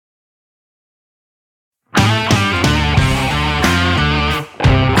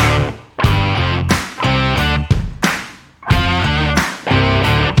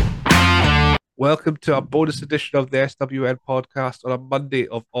Welcome to a bonus edition of the SWN podcast on a Monday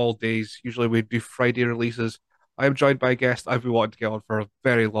of all days. Usually we do Friday releases. I am joined by a guest I've been wanting to get on for a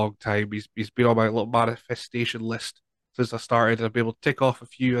very long time. He's been on my little manifestation list since I started. I've been able to tick off a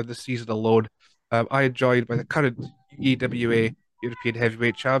few in this season alone. I am joined by the current EWA European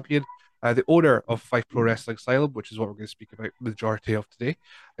Heavyweight Champion, the owner of Fife Pro Wrestling Asylum, which is what we're going to speak about the majority of today.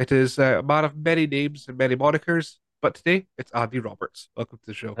 It is a man of many names and many monikers, but today it's Andy Roberts. Welcome to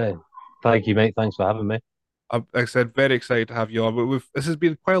the show. Hey, thank you, mate. Thanks for having me. I'm, like I said, very excited to have you on. This has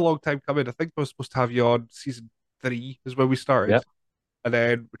been quite a long time coming. I think I was supposed to have you on season three is when we started, Yep, and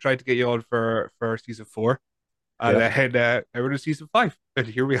then we tried to get you on for season four, and yep. then now we're in season five, and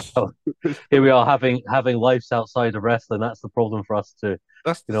here we are. So here we are having lives outside of wrestling. That's the problem for us too.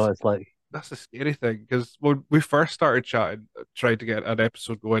 That's You the know, it's like, that's the scary thing because when we first started chatting, trying to get an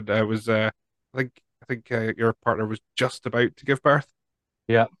episode going, I think your partner was just about to give birth,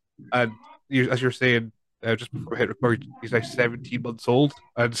 yeah, and as you're saying, just before we hit record, he's now 17 months old,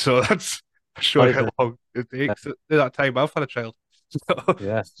 and so that's showing how crazy. long it takes. At that time, I've had a child. So,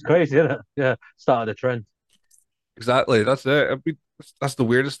 Yeah, it's crazy, isn't it? Yeah, started a trend. exactly, that's it. I mean, that's the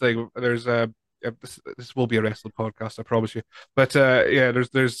weirdest thing. This will be a wrestling podcast, I promise you. But yeah,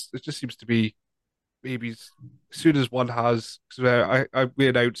 there's it just seems to be babies as soon as one has. Cause, we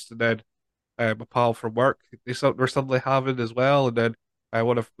announced, and then my pal from work were suddenly having as well, and then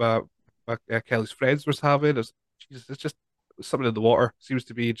one of Kelly's friends was having. Jesus, it's just something in the water. Seems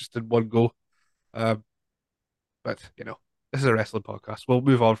to be just in one go. Um, but this is a wrestling podcast. We'll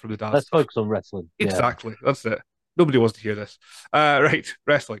move on from the dad Let's stuff. focus on wrestling. Yeah. Exactly, that's it. Nobody wants to hear this. Right,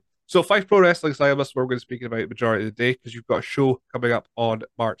 wrestling. So Five Pro Wrestling Slam, that's what we're going to be speaking about the majority of the day because you've got a show coming up on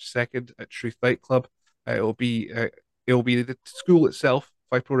March 2nd at Truth Nightclub. It'll be the school itself,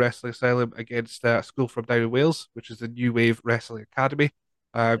 Five Pro Wrestling Asylum, against a school from down in Wales, which is the New Wave Wrestling Academy.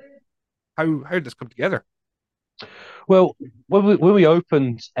 Uh, how did this come together? Well, when we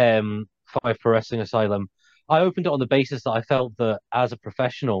opened Five Pro Wrestling Asylum, I opened it on the basis that I felt that as a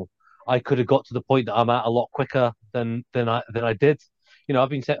professional, I could have got to the point that I'm at a lot quicker than I did. You know,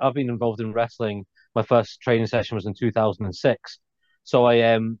 I've been involved in wrestling. My first training session was in 2006, so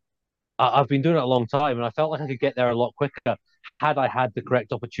I've been doing it a long time, and I felt like I could get there a lot quicker had I had the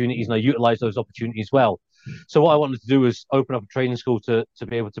correct opportunities and I utilized those opportunities well. So what I wanted to do was open up a training school to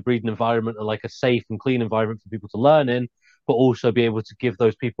be able to breed an environment, like a safe and clean environment for people to learn in, but also be able to give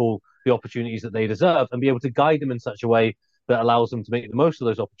those people the opportunities that they deserve and be able to guide them in such a way that allows them to make the most of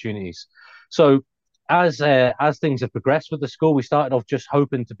those opportunities. So as things have progressed with the school, we started off just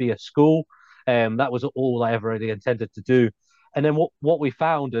hoping to be a school. That was all I ever really intended to do. And then what we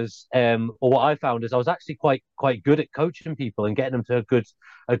found is, or what I found is, I was actually quite good at coaching people and getting them to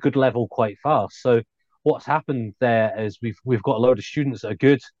a good level quite fast. So what's happened there is we've got a load of students that are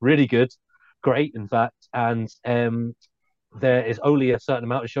good, really good, great, in fact, and there is only a certain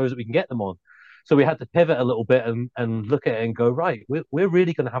amount of shows that we can get them on. So we had to pivot a little bit and look at it and go, right, we're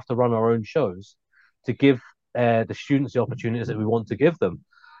really going to have to run our own shows to give the students the opportunities that we want to give them.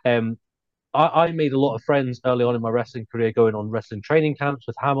 Um, I made a lot of friends early on in my wrestling career going on wrestling training camps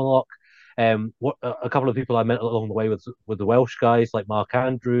with Hammerlock. A couple of people I met along the way with the Welsh guys like Mark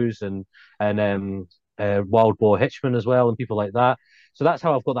Andrews and Wild Boar Hitchman as well, and people like that. So that's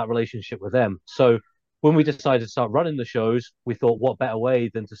how I've got that relationship with them. So when we decided to start running the shows, we thought, what better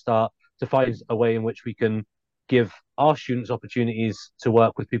way than to start to find a way in which we can give our students opportunities to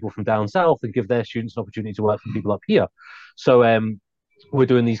work with people from down south and give their students an opportunity to work with people up here. So we're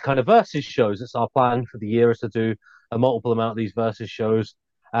doing these kind of versus shows. It's our plan for the year is to do a multiple amount of these versus shows.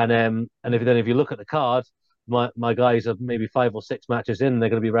 And if you look at the card, my guys are maybe 5 or 6 matches in. They're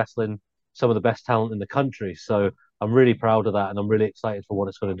going to be wrestling some of the best talent in the country. So I'm really proud of that, and I'm really excited for what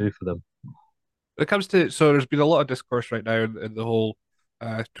it's going to do for them. When it comes to there's been a lot of discourse right now in the whole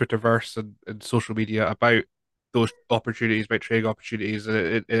Twitterverse and social media about those opportunities, about training opportunities,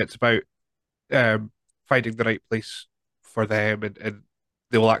 and it's about finding the right place for them, and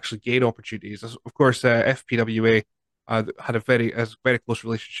they will actually gain opportunities. Of course, FPWA has a very close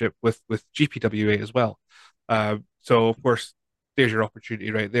relationship with GPWA as well. So of course, there's your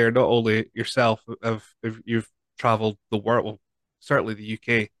opportunity right there. Not only yourself, if you've traveled the world, well, certainly the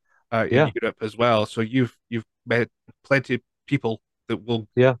UK, in Yeah, Europe as well. So you've met plenty of people that will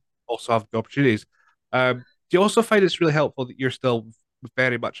yeah. also have the opportunities. Do you also find it's really helpful that you're still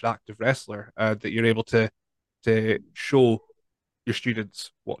very much an active wrestler, that you're able to show your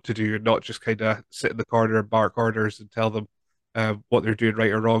students what to do and not just kind of sit in the corner and bark orders and tell them what they're doing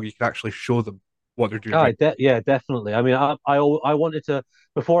right or wrong. You can actually show them. what they're doing right. Yeah, definitely. I mean, I wanted to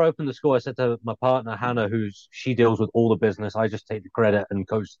before I opened the school. I said to my partner Hannah, she deals with all the business. I just take the credit and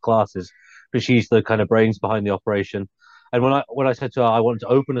coach the classes, but she's the kind of brains behind the operation. And when I said to her I wanted to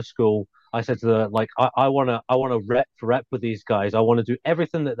open a school, I said to her like I want to rep for rep with these guys. I want to do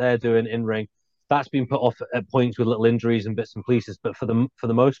everything that they're doing in ring. That's been put off at points with little injuries and bits and pieces, but for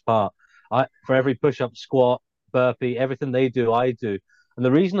the most part, I for every push up, squat, burpee, everything they do, I do. And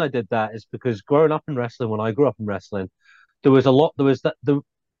the reason I did that is because growing up in wrestling, when I grew up in wrestling, there was a lot. There was that the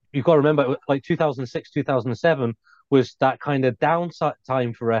you've got to remember, like 2006, 2007 was that kind of downside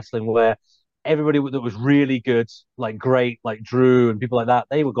time for wrestling where everybody that was really good, like great, like Drew and people like that,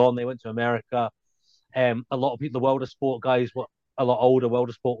 they were gone. They went to America. A lot of people, the World of Sport guys were a lot older. World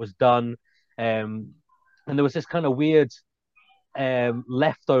of Sport was done. Um, and there was this kind of weird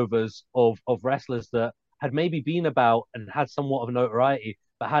leftovers of wrestlers that had maybe been about and had somewhat of a notoriety,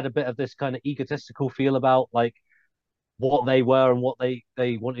 but had a bit of this kind of egotistical feel about like what they were and what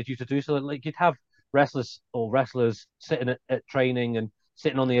they wanted you to do. So like you'd have wrestlers sitting at training and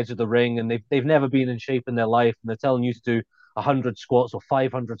sitting on the edge of the ring, and they've never been in shape in their life, and they're telling you to do 100 squats or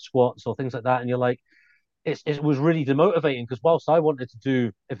 500 squats or things like that, and you're like, it was really demotivating because whilst I wanted to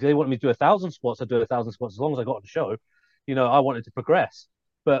do, if they wanted me to do 1,000 squats, I'd do 1,000 squats as long as I got on the show. I wanted to progress.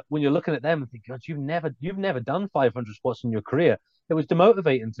 But when you're looking at them and thinking, God, you've never done 500 squats in your career, it was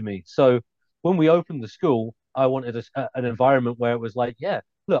demotivating to me. So when we opened the school, I wanted an environment where it was like, yeah,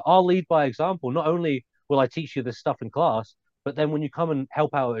 look, I'll lead by example. Not only will I teach you this stuff in class, but then when you come and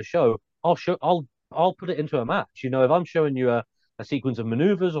help out at a show, I'll put it into a match. If I'm showing you a sequence of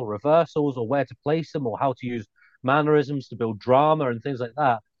maneuvers or reversals or where to place them or how to use mannerisms to build drama and things like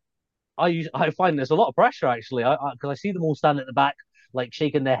that. I find there's a lot of pressure actually, because I see them all stand at the back like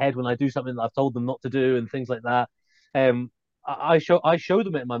shaking their head when I do something that I've told them not to do and things like that. I show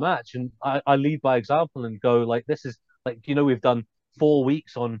them it in my match, and I lead by example and go like, this is like, we've done 4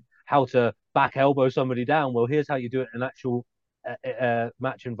 weeks on how to back elbow somebody down. Well, here's how you do it in an actual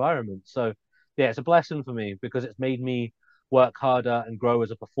match environment. So yeah, it's a blessing for me because it's made me work harder and grow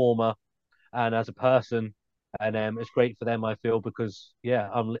as a performer and as a person. And it's great for them, I feel, because yeah,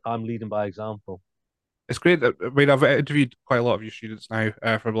 I'm leading by example. It's great that I mean I've interviewed quite a lot of your students now,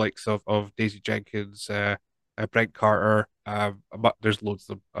 from likes of Daisy Jenkins, Brent Carter. But there's loads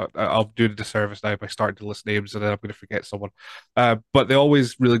of them. I'll do the disservice now by starting to list names, and then I'm going to forget someone. But they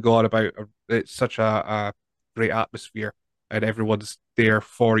always really go on about it's such a great atmosphere, and everyone's there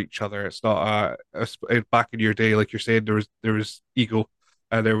for each other. It's not back in your day, like you're saying, there was ego,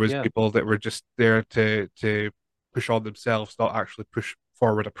 and there was Yeah, people that were just there to push on themselves, not actually push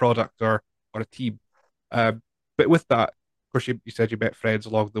forward a product or a team. But with that, of course, you said you met friends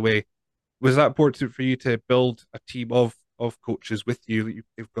along the way. Was that important for you to build a team of coaches with you?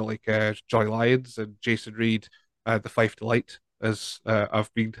 You've got like Johnny Lyons and Jason Reed, the Five Delight, as I've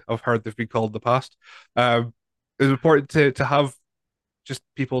heard they've been called in the past. It's important to have just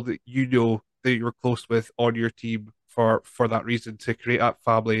people that you know that you're close with on your team for that reason, to create that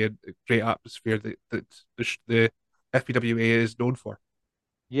family and great atmosphere that the FPWA is known for.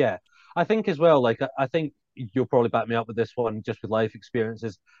 yeah. I think as well, like I think you'll probably back me up with this one, just with life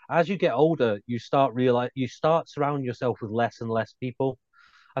experiences. As you get older, you start surrounding yourself with less and less people.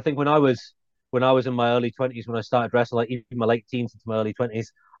 I think when I was in my early 20s, when I started wrestling, like even my late teens into my early 20s,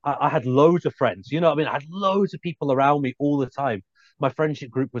 I had loads of friends. You know what I mean? I had loads of people around me all the time. My friendship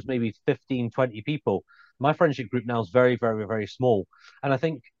group was maybe 15, 20 people. My friendship group now is very, very, very small. And I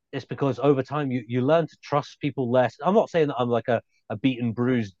think it's because over time you learn to trust people less. I'm not saying that I'm like a beaten,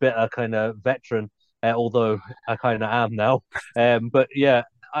 bruised, bitter kind of veteran, although I kind of am now. But yeah,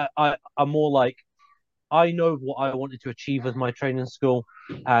 I'm more like, I know what I wanted to achieve with my training school,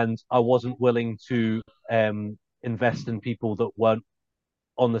 and I wasn't willing to invest in people that weren't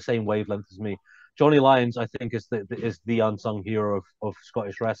on the same wavelength as me. Johnny Lyons, I think, is the unsung hero of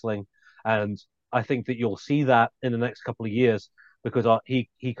Scottish wrestling, and I think that you'll see that in the next couple of years because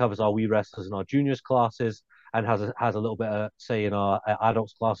he covers our wee wrestlers in our juniors classes and has a little bit of say in our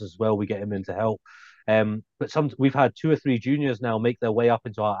adults classes as well. We get him in to help. But we've had two or three juniors now make their way up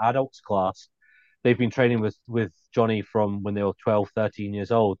into our adults class. They've been training with Johnny from when they were 12, 13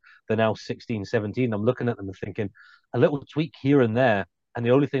 years old. They're now 16, 17. I'm looking at them and thinking, a little tweak here and there, and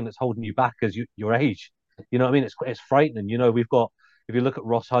the only thing that's holding you back is your age. You know what I mean? It's frightening. We've got, if you look at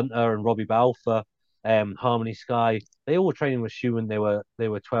Ross Hunter and Robbie Balfour, Harmony Sky, they all were training with Shu when they were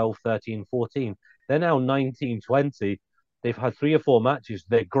 12, 13, 14. They're now 19, 20. They've had 3 or 4 matches.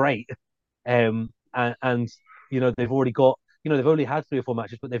 They're great. And they've already got, they've only had 3 or 4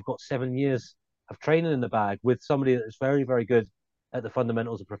 matches, but they've got 7 years of training in the bag with somebody that's very, very good at the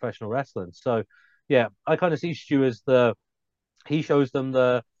fundamentals of professional wrestling. So yeah, I kind of see Stu as the he shows them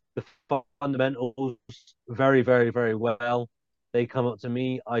the fundamentals very, very, very well. They come up to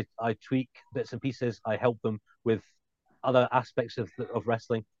me. I tweak bits and pieces. I help them with other aspects of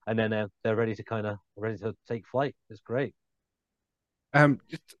wrestling, and then they're ready to ready to take flight. It's great.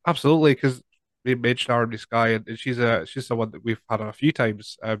 Just absolutely, because we mentioned Army Sky, and she's someone that we've had on a few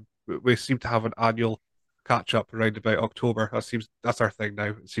times. We seem to have an annual catch up around about October. That's our thing now.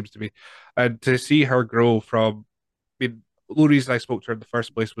 It seems to be, and to see her grow from. I mean, the only reason I spoke to her in the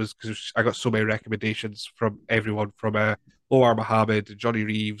first place was because I got so many recommendations from everyone, from Omar Mohammed and Johnny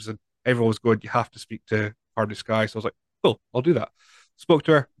Reeves, and everyone was going, "You have to speak to Army Sky." So I was like, "Cool, I'll do that." Spoke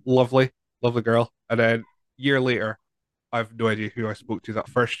to her, lovely, lovely girl, and then year later. I have no idea who I spoke to that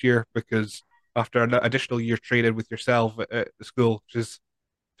first year because after an additional year training with yourself at the school,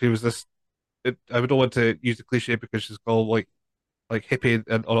 she was this. I don't want to use the cliche because she's called like hippie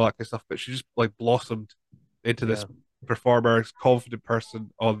and all that kind of stuff, but she just like blossomed into this Yeah, performer, confident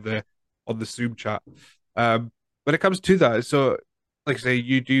person on the Zoom chat. When it comes to that, so like I say,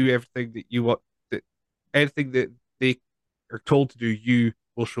 you do everything that you want. That anything that they are told to do, you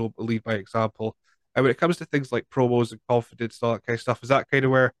will show lead by example. And when it comes to things like promos and confidence and all that kind of stuff, is that kind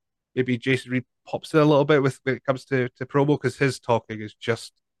of where maybe Jason Reed pops in a little bit with when it comes to promo because his talking is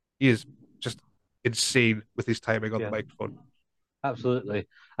just he is just insane with his timing on the yeah. microphone. Absolutely,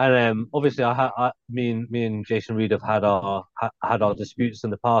 and obviously, me and Jason Reed have had our disputes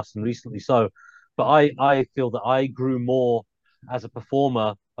in the past and recently so, but I feel that I grew more as a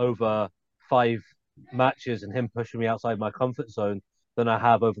performer over 5 matches and him pushing me outside my comfort zone than I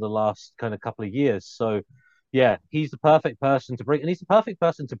have over the last kind of couple of years. So, yeah, he's the perfect person to bring, and he's the perfect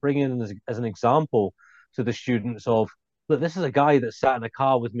person to bring in as an example to the students of, look, this is a guy that sat in a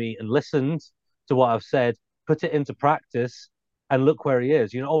car with me and listened to what I've said, put it into practice and look where he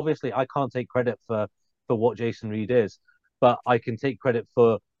is. You know, obviously, I can't take credit for what Jason Reed is, but I can take credit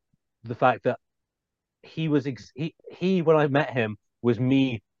for the fact that he when I met him was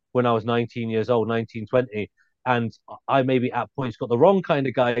me when I was 19 years old, 19 20, and I maybe at points got the wrong kind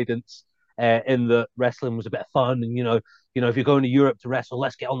of guidance. In that wrestling was a bit of fun, and if you're going to Europe to wrestle,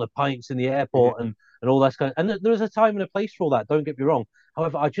 let's get on the pints in the Mhm. airport and all that kind of. And there is a time and a place for all that. Don't get me wrong.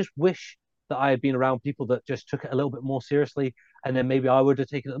 However, I just wish that I had been around people that just took it a little bit more seriously, and then maybe I would have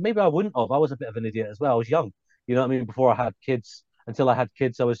taken it. Maybe I wouldn't have. I was a bit of an idiot as well. I was young, you know what I mean. Before I had kids, until I had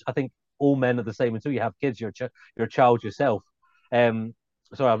kids, I think all men are the same until you have kids. You're a child yourself. Um,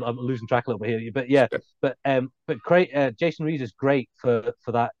 sorry, I'm losing track a little bit here, but yeah, Jason Reed is great for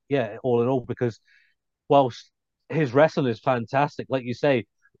that. Yeah, all in all, because whilst his wrestling is fantastic, like you say,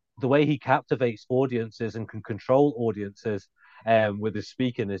 the way he captivates audiences and can control audiences with his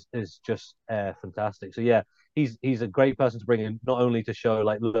speaking is just fantastic. So yeah, he's a great person to bring in, not only to show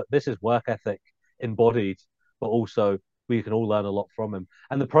like, look, this is work ethic embodied, but also we can all learn a lot from him.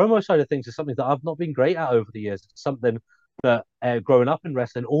 And the promo side of things is something that I've not been great at over the years. It's something that growing up in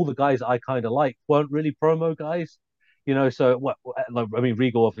wrestling, all the guys I kind of like weren't really promo guys. So what? I mean,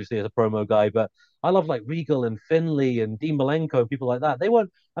 Regal obviously is a promo guy, but I love like Regal and Finley and Dean Malenko and people like that. They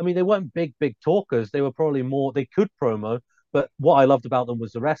weren't. I mean, they weren't big talkers. They were probably more. They could promo, but what I loved about them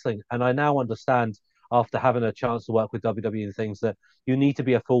was the wrestling. And I now understand after having a chance to work with WWE and things that you need to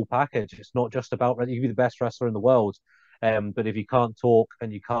be a full package. It's not just about you can be the best wrestler in the world, but if you can't talk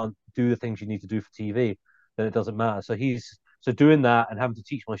and you can't do the things you need to do for TV, then it doesn't matter. So doing that and having to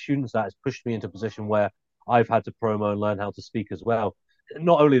teach my students that has pushed me into a position where I've had to promo and learn how to speak as well.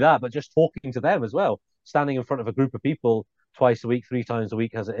 Not only that, but just talking to them as well, standing in front of a group of people twice a week, 3 times a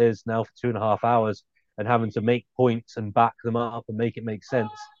week, as it is now for 2.5 hours, and having to make points and back them up and make it make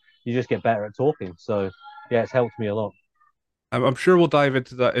sense. You just get better at talking. So yeah, it's helped me a lot. I'm sure we'll dive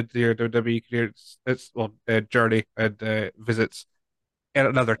into that into your WWE career, journey and visits at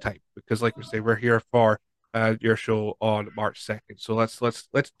another time because, like we say, we're here for your show on March 2nd. So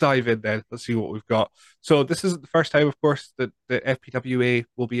let's dive in then. Let's see what we've got. So this isn't the first time, of course, that the FPWA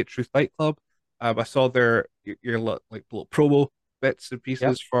will be at Truth Nightclub. I saw your like little promo bits and Yep.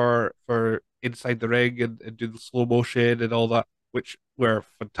 pieces for inside the ring and do the slow motion and all that, which were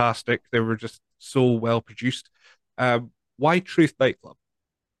fantastic. They were just so well produced. Why Truth Nightclub?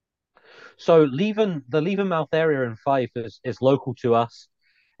 So the Levenmouth area in Fife is local to us.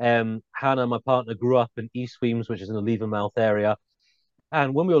 Hannah, my partner, grew up in East Weems, which is in the Levenmouth area.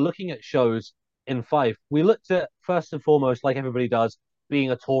 And when we were looking at shows in Fife, we looked at first and foremost, like everybody does,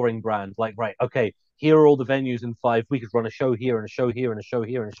 being a touring brand. Like, right, okay, here are all the venues in Fife. We could run a show here and a show here and a show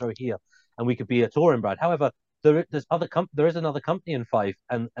here and a show here, and we could be a touring brand. However, there is another company in Fife,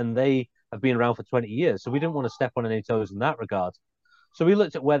 and they have been around for 20 years. So we didn't want to step on any toes in that regard. So we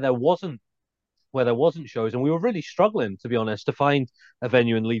looked at where there wasn't where there wasn't shows, and we were really struggling, to be honest, to find a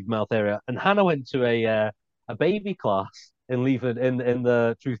venue in Levenmouth area. And Hannah went to a baby class in Leven in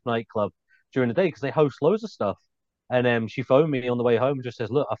the Truth nightclub during the day because they host loads of stuff. And she phoned me on the way home and just says,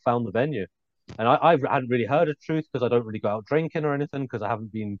 "Look, I found the venue." And I hadn't really heard of Truth because I don't really go out drinking or anything because I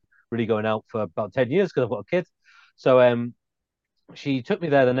haven't been really going out for about 10 years because I've got a kid. So she took me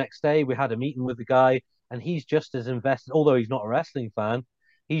there the next day. We had a meeting with the guy, and he's just as invested, although he's not a wrestling fan,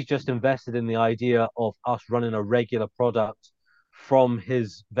 he's just invested in the idea of us running a regular product from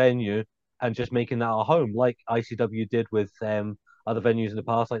his venue and just making that our home, like ICW did with other venues in the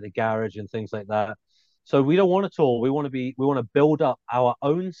past, like the Garage and things like that. So we don't want to tour. We want to build up our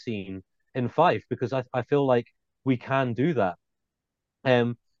own scene in Fife because I feel like we can do that.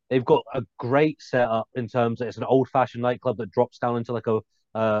 Um, they've got a great setup in terms of it's an old fashioned nightclub that drops down into like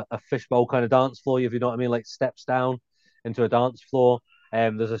a fishbowl kind of dance floor, if you know what I mean, like steps down into a dance floor.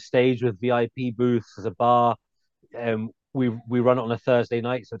 There's a stage with VIP booths, there's a bar. We run it on a Thursday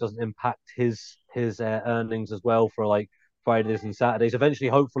night, so it doesn't impact his earnings as well for like Fridays and Saturdays. Eventually,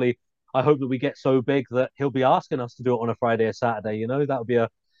 hopefully, I hope that we get so big that he'll be asking us to do it on a Friday or Saturday. You know, that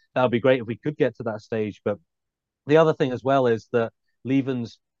would be great if we could get to that stage. But the other thing as well is that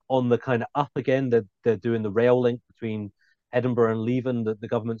Leven's on the kind of up again. They're doing the rail link between Edinburgh and Leven. The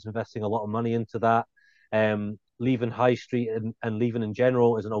government's investing a lot of money into that. Leven High Street and Leven in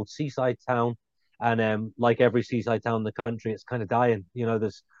general is an old seaside town, and like every seaside town in the country, it's kind of dying. You know,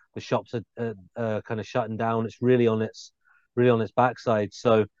 there's the shops are kind of shutting down. It's really on its backside.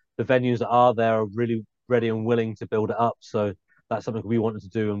 So the venues that are there are really ready and willing to build it up. So that's something we wanted to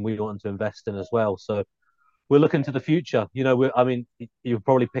do and we wanted to invest in as well. So we're looking to the future. You know, I mean, you're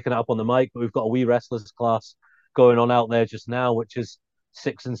probably picking it up on the mic, but we've got a wee wrestlers class going on out there just now, which is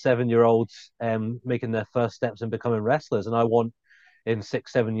 6 and 7 year olds making their first steps and becoming wrestlers. And I want in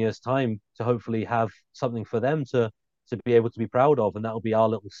 6, 7 years time to hopefully have something for them to be able to be proud of, and that'll be our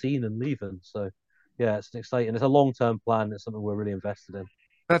little scene in Leven. So yeah, it's exciting. It's a long term plan. It's something we're really invested in.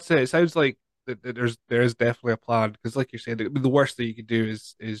 That's it. It sounds like there is definitely a plan because, like you're saying, the worst thing you can do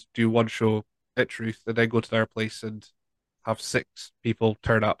is do one show at Truth and then go to their place and have six people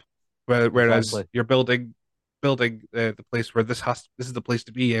turn up. Whereas Exactly. you're building the place where this is the place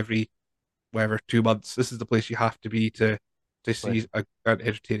to be every whatever 2 months. This is the place you have to be to Exactly. see an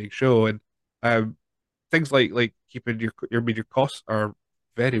entertaining show and um things like keeping your costs are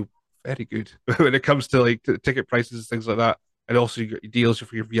very very good when it comes to like ticket prices and things like that, and also your deals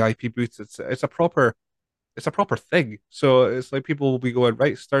for your VIP booths. It's a proper thing. So it's like people will be going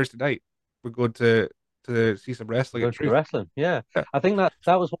right. It's Thursday night. We're going to see some wrestling at Going to the Truth. wrestling. Yeah. Yeah, I think that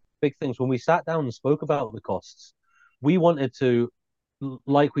was one of the big things when we sat down and spoke about the costs. We wanted to,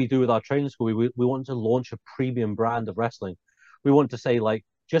 like we do with our training school, we wanted to launch a premium brand of wrestling. We want to say like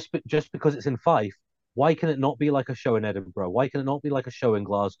just because it's in Fife, why can it not be like a show in Edinburgh? Why can it not be like a show in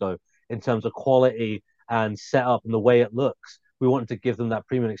Glasgow in terms of quality and setup and the way it looks? We wanted to give them that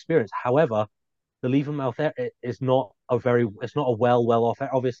premium experience. However, the Levenmouth is not a it's not a well off.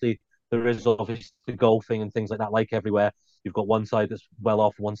 Obviously, there is obviously golfing and things like that, like everywhere. You've got one side that's well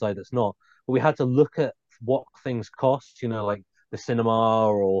off, one side that's not. But we had to look at what things cost, you know, like the cinema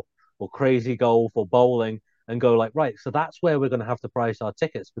or crazy golf or bowling, and go like, right, so that's where we're going to have to price our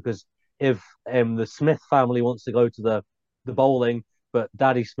tickets because if the Smith family wants to go to the bowling, but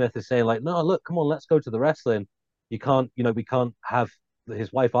Daddy Smith is saying like, no, look, come on, let's go to the wrestling. You can't, you know, we can't have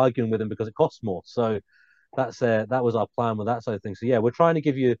his wife arguing with him because it costs more. So that was our plan with that side of things. So yeah, we're trying to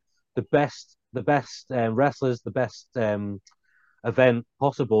give you the best wrestlers, the best event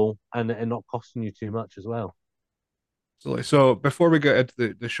possible, and not costing you too much as well. so before we get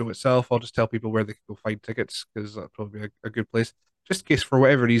into the show itself, I'll just tell people where they can go find tickets because that'll probably be a good place. Just in case, for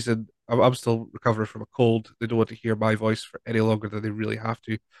whatever reason, I'm still recovering from a cold. They don't want to hear my voice for any longer than they really have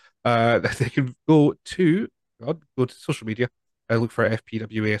to. They can go to social media and look for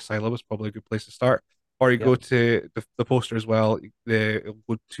FPWA Asylum. It's probably a good place to start. Or you go Yep, to the poster as well. Go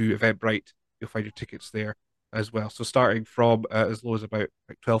to Eventbrite. You'll find your tickets there as well. So starting from as low as about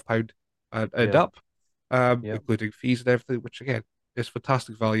like £12 and yep, up, yep. including fees and everything, which again is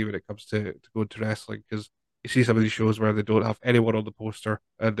fantastic value when it comes to going to wrestling because you see some of these shows where they don't have anyone on the poster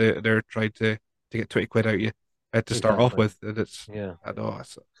and they're trying to get 20 quid out of you to start off Exactly. with, and it's Yeah, I know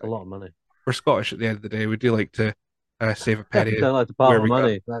it's a lot of money. we're Scottish at the end of the day. We do like to save a penny Don't like to part where with we can.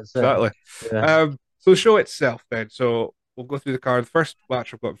 money. That's it. Exactly. Yeah, So the show itself then. So we'll go through the card. The first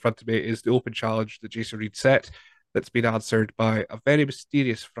match I've got in front of me is the open challenge that Jason Reed set that's been answered by a very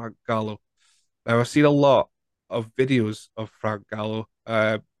mysterious Frank Gallo. Now, I've seen a lot of videos of Frank Gallo.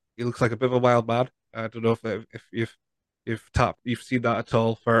 He looks like a bit of a wild man. I don't know if you've. you've seen that at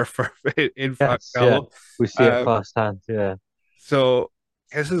all for in Frank Yes, yeah, Gallo. we see it Uh, firsthand. Yeah. so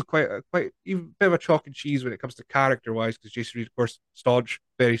this is quite even bit of a chalk and cheese when it comes to character wise, because Jason Reed, of course, staunch,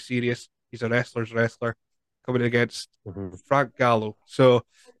 very serious. He's a wrestler's wrestler coming against Mhm. Frank Gallo. So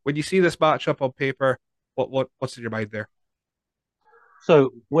when you see this matchup on paper, what's in your mind there?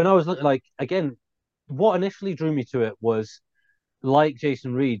 So when I was looking, like again, what initially drew me to it was like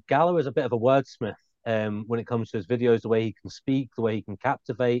Jason Reed, Gallo is a bit of a wordsmith when it comes to his videos, the way he can speak, the way he can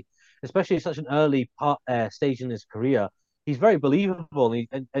captivate, especially at such an early stage in his career. He's very believable,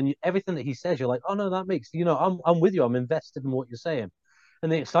 and everything that he says, you're like, oh no, that makes I'm with you, I'm invested in what you're saying.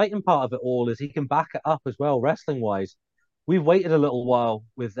 And the exciting part of it all is he can back it up as well, wrestling wise. We've waited a little while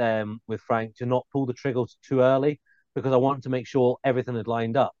with Frank to not pull the trigger too early because I wanted to make sure everything had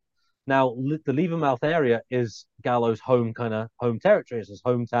lined up. Now, the Levermouth area is Gallo's home territory. It's his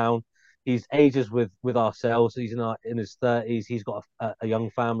hometown. He's ages with ourselves. He's in his 30s. He's got a young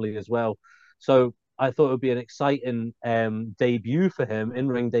family as well. So I thought it would be an exciting debut for him, in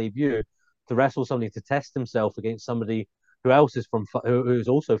ring debut, to wrestle somebody to test himself against somebody who else is who's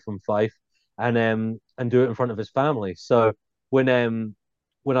also from Fife, and do it in front of his family. So when um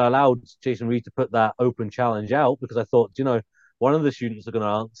when I allowed Jason Reed to put that open challenge out, because I thought, one of the students are going to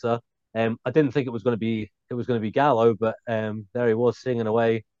answer. I didn't think it was going to be Gallo, but there he was singing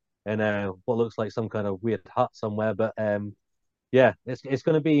away in what looks like some kind of weird hut somewhere. But yeah, it's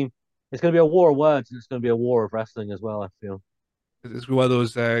going to be a war of words, and it's going to be a war of wrestling as well. I feel. It's one of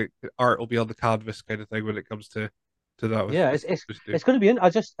those art will be on the canvas kind of thing when it comes to that Yeah, with it's this dude. it's going to be. I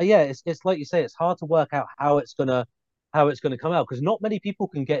just yeah, it's like you say, it's hard to work out how it's gonna come out because not many people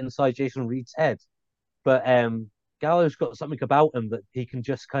can get inside Jason Reed's head. But Gallo's got something about him that he can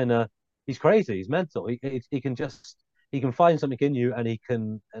just kind of he's crazy, he's mental. He can find something in you and he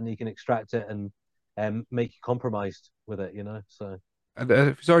can extract it and make you compromised with it. So And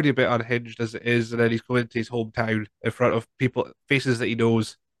if he's already a bit unhinged as it is, and then he's going to his hometown in front of people, faces that he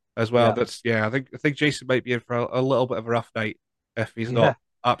knows as well. yeah, That's yeah. I think Jason might be in for a little bit of a rough night if he's yeah, not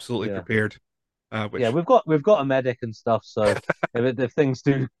absolutely yeah. prepared. Yeah, Which we've got a medic and stuff, so if things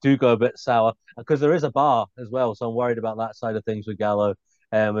do go a bit sour, because there is a bar as well, so I'm worried about that side of things with Gallo.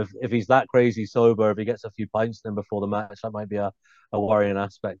 If he's that crazy sober, if he gets a few pints in before the match, that might be a worrying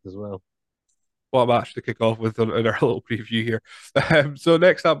aspect as well. what match to kick off with in our little preview here. So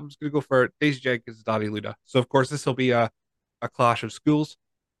next up, I'm just going to go for Daisy Jenkins and Danny Luna. So of course this will be a clash of schools.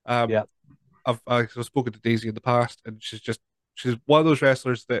 Um, Yeah, I've spoken to Daisy in the past, and she's one of those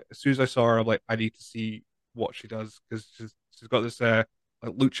wrestlers that as soon as I saw her, I'm like, I need to see what she does because she's got this like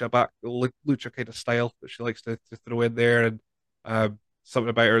lucha kind of style that she likes to throw in there, and something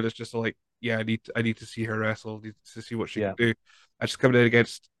about her that's just like, yeah, I need to see her wrestle, need to see what she can yeah, do. And she's coming in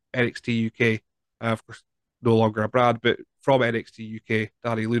against NXT UK, of course, no longer a brand, but from NXT UK,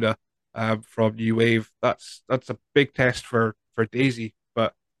 Danny Luna, from New Wave. That's a big test for Daisy,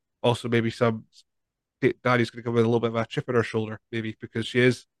 but also maybe Danny's going to come with a little bit of a chip on her shoulder, maybe because she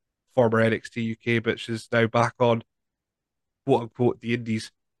is former NXT UK, but she's now back on quote unquote the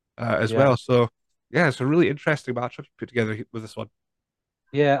Indies as yeah, well. So yeah, it's a really interesting matchup put together with this one.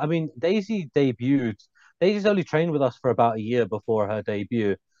 yeah. I mean, Daisy debuted. Daisy's only trained with us for about a year before her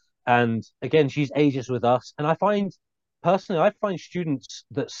debut, and again, she's ages with us. And I find students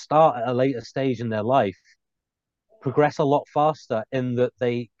that start at a later stage in their life progress a lot faster in that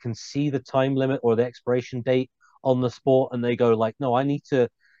they can see the time limit or the expiration date on the sport and they go like, no, I need to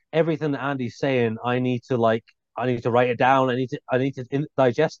everything that Andy's saying, I need to write it down. I need to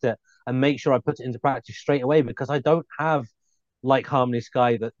digest it and make sure I put it into practice straight away because I don't have like Harmony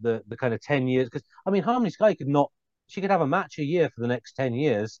Sky the kind of 10 years because I mean Harmony Sky could not she could have a match a year for the next 10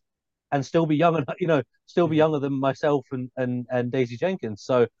 years and still be young and still be Mhm. younger than myself and Daisy Jenkins.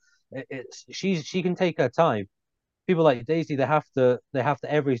 So she can take her time. People like Daisy, they have to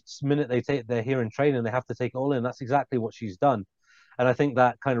every minute they're here in training, they have to take it all in. That's exactly what she's done, and I think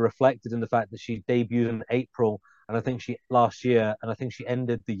that kind of reflected in the fact that she debuted in April, and I think she last year, and I think she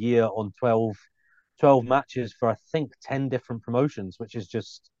ended the year on 12 matches for I think 10 different promotions, which is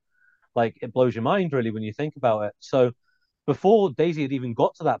just like it blows your mind really when you think about it. So before Daisy had even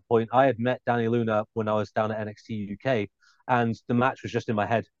got to that point, I had met Danny Luna when I was down at NXT UK, and the match was just in my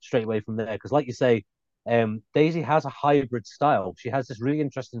head straight away from there. Because, like you say, Daisy has a hybrid style. She has this really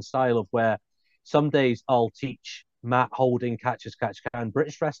interesting style of where some days I'll teach Matt Holding catch can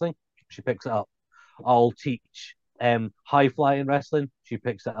British wrestling. She picks it up. I'll teach high flying wrestling. She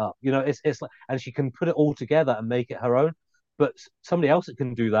picks it up. It's like, and she can put it all together and make it her own. But somebody else that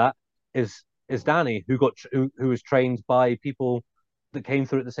can do that is Danny, who was trained by people that came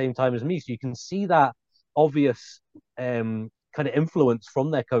through at the same time as me. So you can see that obvious kind of influence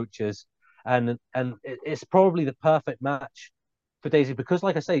from their coaches, and it's probably the perfect match for Daisy because,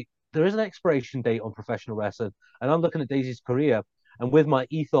 like I say, there is an expiration date on professional wrestling, and I'm looking at Daisy's career, and with my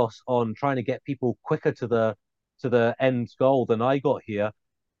ethos on trying to get people quicker to the end goal than I got here,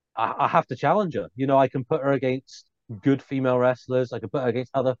 I have to challenge her. You know, I can put her against good female wrestlers. I can put her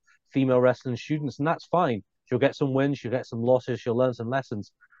against other female wrestling students, and that's fine. She'll get some wins, she'll get some losses, she'll learn some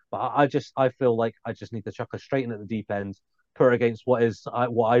lessons. But I feel like I just need to chuck her straight in at the deep end, put her against what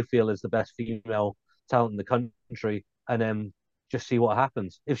I feel is the best female talent in the country, and then just see what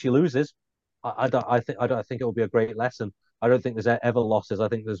happens. If she loses, I don't think it will be a great lesson. I don't think there's ever losses. I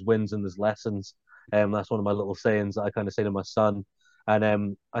think there's wins and there's lessons. That's one of my little sayings that I kind of say to my son.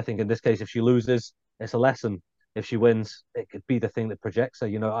 And I think in this case, if she loses, it's a lesson. If she wins, it could be the thing that projects her.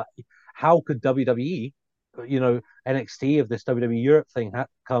 You know, how could WWE, you know, NXT, if this WWE Europe thing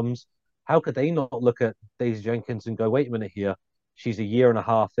comes, how could they not look at Daisy Jenkins and go, wait a minute here, she's a year and a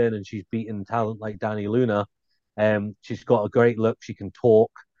half in and she's beaten talent like Danny Luna. She's got a great look. She can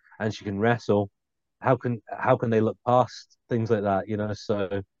talk and she can wrestle. How can they look past things like that? You know,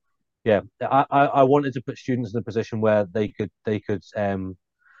 so yeah, I wanted to put students in a position where they could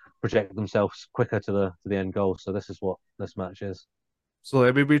project themselves quicker to the end goal. So this is what this match is. So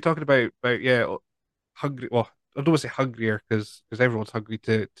I mean, we are talking about yeah, hungry. Well, I don't want to say hungrier because everyone's hungry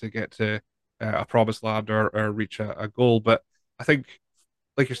to get to a promised land or reach a goal. But I think,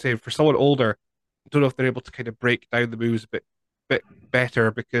 like you're saying, for someone older, I don't know if they're able to kind of break down the moves a bit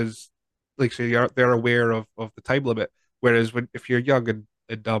better because, like, say, they're aware of the time limit. Whereas when if you're young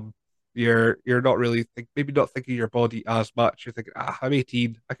and dumb, you're not really maybe not thinking your body as much. You're thinking, ah, I'm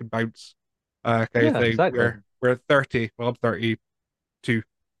 18, I can bounce, kind of Yeah, thing. exactly. We're 30. Well, I'm 32.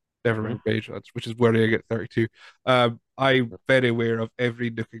 Never mind Hmm. age, which is worrying at 32. I'm very aware of every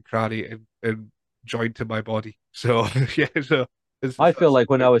nook and cranny and joint in my body. So yeah, so I feel that's like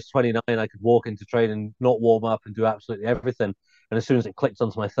when I was 29, I could walk into training, not warm up, and do absolutely everything. And as soon as it clicked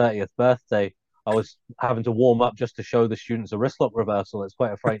onto my 30th birthday, I was having to warm up just to show the students a wrist lock reversal. It's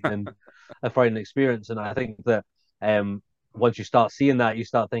quite a frightening experience. And I think that once you start seeing that, you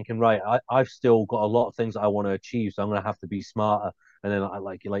start thinking, right, I've still got a lot of things that I want to achieve, so I'm going to have to be smarter. And then,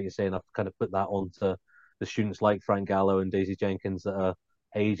 like you're saying, I've kind of put that onto the students like Frank Gallo and Daisy Jenkins that are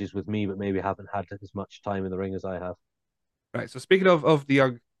ages with me, but maybe haven't had as much time in the ring as I have. right. So speaking of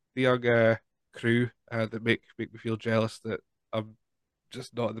the young crew that make me feel jealous that I'm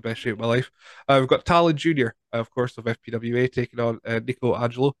just not in the best shape of my life. We've got Talon Jr., of course, of FPWA taking on Nico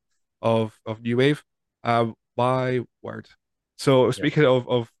Angelo of New Wave. My word. So Yeah. speaking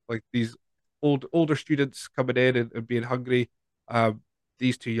of like these older students coming in and being hungry, um,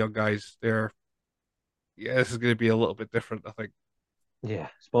 these two young guys, they're yeah, this is going to be a little bit different, I think. Yeah,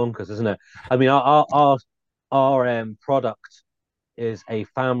 it's bonkers, isn't it? I mean, our product is a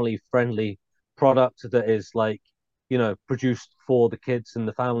family friendly product that is like, you know, produced for the kids and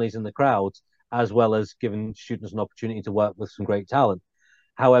the families and the crowds, as well as giving students an opportunity to work with some great talent.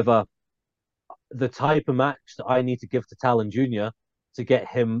 However, the type of match that I need to give to Talon Jr. to get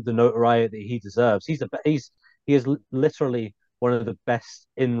him the notoriety that he deserves, he is literally one of the best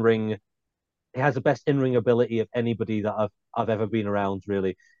in ring. He has the best in ring ability of anybody that I've ever been around.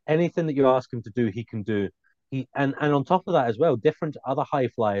 Really, anything that you ask him to do, he can do. And on top of that as well, different to other high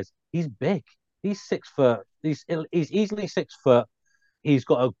flyers, he's big. He's 6 foot. He's easily 6 foot. He's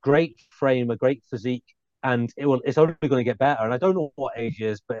got a great frame, a great physique, and it's only going to get better. And I don't know what age he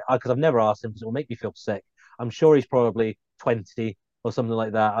is, but because I've never asked him, because it will make me feel sick. I'm sure he's probably 20 or something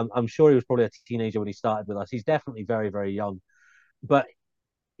like that. I'm sure he was probably a teenager when he started with us. He's definitely very, very young, but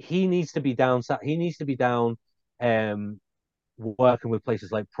he needs to be down. He needs to be down, um, working with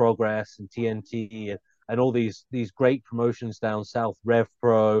places like Progress and TNT and all these great promotions down south, Rev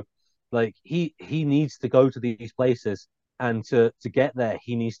Pro. Like he needs to go to these places, and to get there,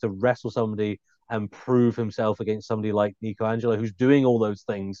 he needs to wrestle somebody and prove himself against somebody like Nico Angelo, who's doing all those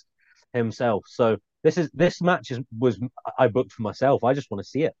things himself. So this match was I booked for myself. I just want to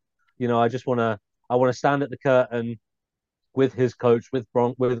see it. You know, I want to stand at the curtain with his coach, with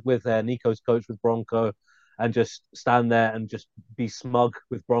Nico's coach, with Bronco, and just stand there and just be smug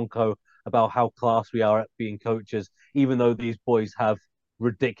with Bronco about how class we are at being coaches, even though these boys have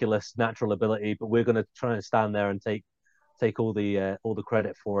ridiculous natural ability. But we're going to try and stand there and take all the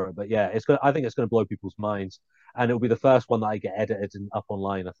credit for it. But yeah, it's good. I think it's going to blow people's minds, and it'll be the first one that I get edited and up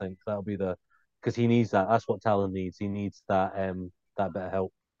online. I think that'll be the because he needs that. That's what Talon needs. He needs that bit of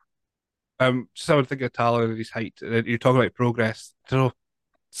help. Just I would think of Talon and his height. And you're talking about progress. I don't know,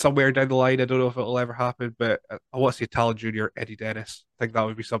 somewhere down the line, I don't know if it'll ever happen, but I want to see Talon Jr. Eddie Dennis. I think that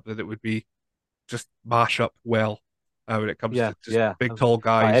would be something that would be just mash up well when it comes Yeah, to just yeah. big tall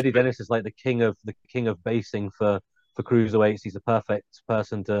guys. Eddie But Dennis is like the king of basing for cruiserweights. He's a perfect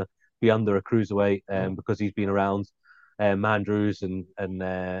person to be under a cruiserweight, because he's been around Mandrews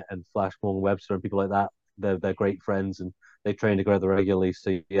and Flash Morgan Webster and people like that. They're great friends and they train together regularly.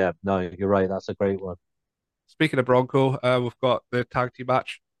 So yeah, no, you're right. That's a great one. speaking of Bronco, we've got the tag team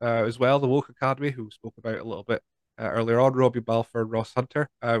match as well, the Woke Academy, who we spoke about a little bit earlier on, Robbie Balfour and Ross Hunter.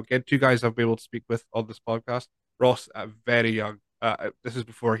 Again, two guys I've been able to speak with on this podcast. Ross, very young. This is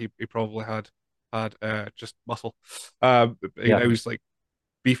before he probably had just muscle. Yeah, Now he's like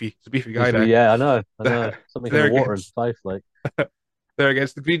beefy. He's a beefy guy he's now. yeah. I know. Something in the There water in against Fife, like there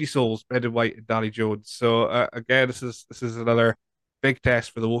against the Greedy Souls, Brendan White and Danny Jones. So again, this is another big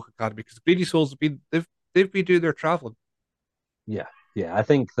test for the Woke Academy because the Greedy Souls have been they've been doing their traveling. yeah, yeah. I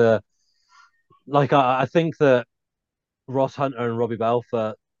think that Ross Hunter and Robbie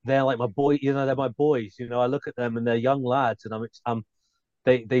Balfour, they're like my boy. They're my boys. I look at them and they're young lads, and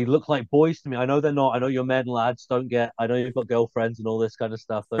they look like boys to me. I know they're not. I know you're men, lads. Don't get. I know you've got girlfriends and all this kind of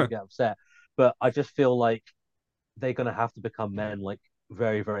stuff. Don't get upset. But I just feel like they're gonna have to become men like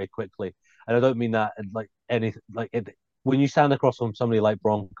very, very quickly. And I don't mean that like anything like when you stand across from somebody like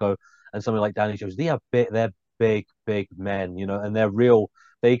Bronco and somebody like Danny Jones, they're big, big men, and they're real.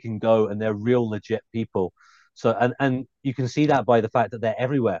 They can go and they're real legit people. So and you can see that by the fact that they're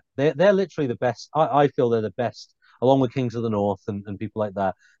everywhere. They're literally the best. I feel they're the best, along with Kings of the North and people like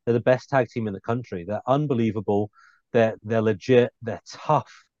that. They're the best tag team in the country. They're unbelievable. They're legit. They're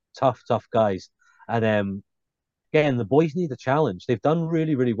tough, tough, tough guys. And again, the boys need a challenge. They've done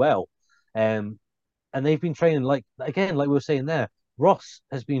really, really well. Um, and they've been training like we were saying there. Ross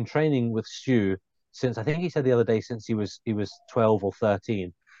has been training with Stu since I think he said the other day since he was 12 or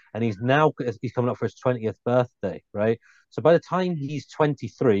 13, and he's coming up for his 20th birthday, right? So by the time he's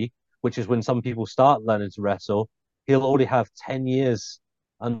 23, which is when some people start learning to wrestle, he'll already have 10 years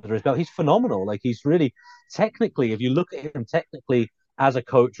under his belt. He's phenomenal. Like he's really technically, if you look at him technically as a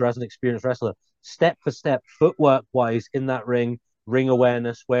coach or as an experienced wrestler, step for step, footwork wise in that ring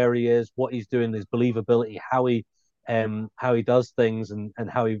awareness, where he is, what he's doing, his believability, how he does things, and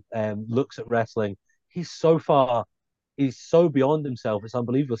how he looks at wrestling. He's so far, he's so beyond himself. It's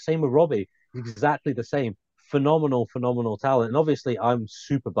unbelievable. Same with Robbie. He's exactly the same. Phenomenal, phenomenal talent. And obviously, I'm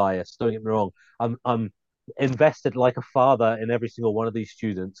super biased. Don't get me wrong. I'm invested like a father in every single one of these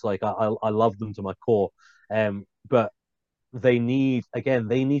students. Like I love them to my core. But they need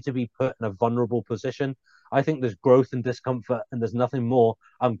to be put in a vulnerable position. I think there's growth and discomfort, and there's nothing more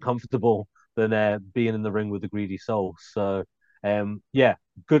uncomfortable than being in the ring with the greedy souls. So, yeah,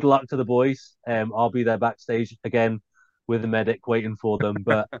 good luck to the boys. I'll be there backstage again with the medic waiting for them.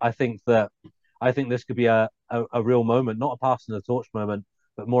 But I think this could be a real moment, not a passing the torch moment,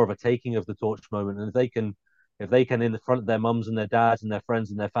 but more of a taking of the torch moment. And if they can in the front of their mums and their dads and their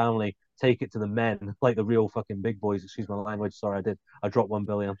friends and their family take it to the men like the real fucking big boys. Excuse my language. Sorry, I dropped one,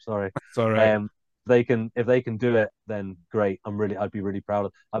 Billy. I'm sorry. It's all right. If they can do it, then great. I'd be really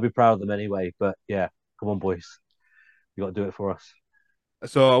proud. I'd be proud of them anyway. But yeah, come on, boys, you got to do it for us.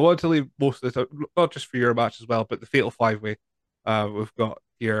 So I want to leave most of this, not just for your match as well, but the Fatal Five Way we've got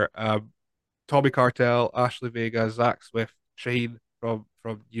here. Tommy Cartel, Ashley Vega, Zach Swift, Shaheen from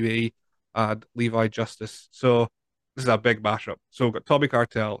UAE, and Levi Justice. So this is a big mashup. So we've got Tommy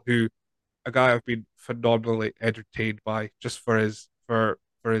Cartel, who a guy I've been phenomenally entertained by just for his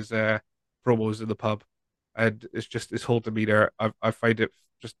promos in the pub, and it's just his whole demeanor. I find it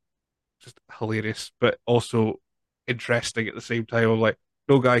just hilarious, but also interesting at the same time. I'm like,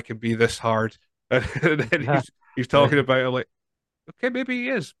 no guy can be this hard, and then he's talking about it. I'm like, okay, maybe he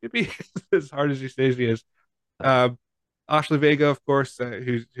is. Maybe he's as hard as he says he is. Um, Ashley Vega, of course,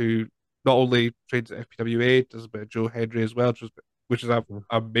 who not only trains at FPWA, does a bit of Joe Hendry as well, which is an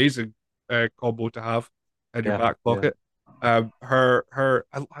amazing combo to have in your Yeah, back yeah, pocket.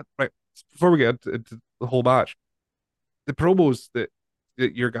 Right before we get into the whole match, the promos that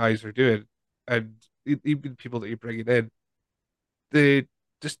your guys are doing, and even people that you're bringing in, the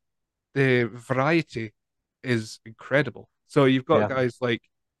just the variety is incredible. So you've got yeah, guys like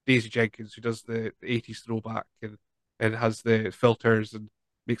Daisy Jenkins who does the 80s throwback and has the filters and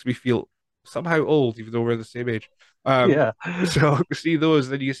makes me feel somehow old, even though we're the same age. Um, yeah, so you see those,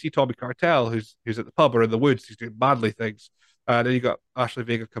 then you see Tommy Cartel who's at the pub or in the woods, he's doing manly things. Then you got Ashley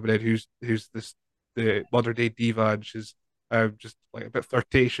Vega coming in, who's the modern day diva, and she's just like a bit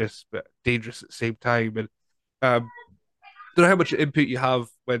flirtatious but dangerous at the same time. And don't know how much input you have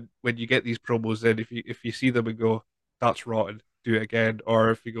when you get these promos in. If you see them and go, "That's rotten," do it again,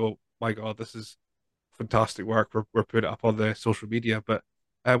 or if you go, "My God, this is fantastic work," we're putting it up on the social media. But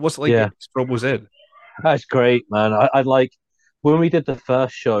What's it like Yeah. getting these promos in? That's great, man. I like when we did the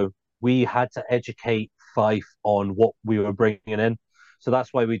first show, we had to educate Fife on what we were bringing in. So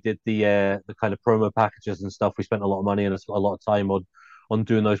that's why we did the kind of promo packages and stuff. We spent a lot of money and a lot of time on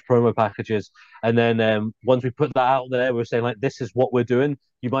doing those promo packages. And then once we put that out there, we were saying like, this is what we're doing.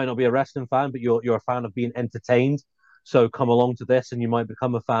 You might not be a wrestling fan, but you're a fan of being entertained. So come along to this, and you might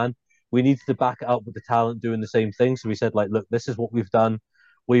become a fan. We needed to back it up with the talent doing the same thing. So we said like, look, this is what we've done.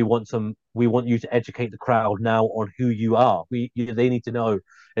 We want you to educate the crowd now on who you are. They need to know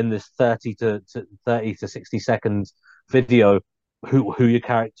in this 30 to 60 seconds video who your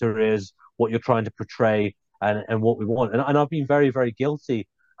character is, what you're trying to portray, and what we want. And I've been very, very guilty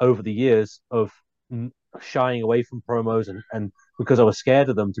over the years of shying away from promos, and because I was scared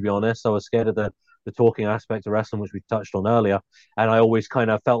of them, to be honest. I was scared of the talking aspect of wrestling, which we touched on earlier. And I always kind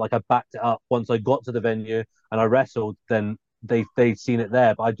of felt like I backed it up once I got to the venue and I wrestled, then they'd seen it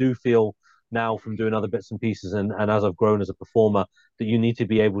there. But I do feel now from doing other bits and pieces, and as I've grown as a performer, that you need to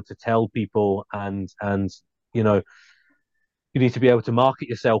be able to tell people, and you know you need to be able to market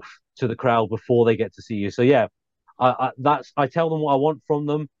yourself to the crowd before they get to see you. So yeah, I tell them what I want from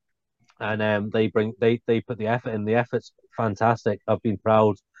them, and they put the effort in. The effort's fantastic. I've been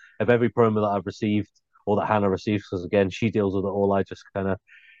proud of every promo that I've received or that Hannah receives, because again she deals with it all. I just kind of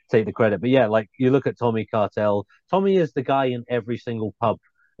take the credit. But yeah, like you look at Tommy Cartel. Tommy is the guy in every single pub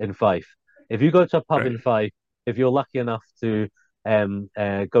in Fife. If you go to a pub Right. in Fife, if you're lucky enough to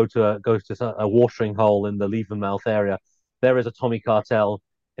go to a watering hole in the Levenmouth area, there is a Tommy Cartel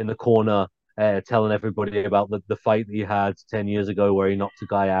in the corner, telling everybody about the fight that he had 10 years ago where he knocked a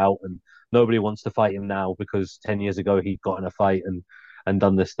guy out, and nobody wants to fight him now because 10 years ago he got in a fight and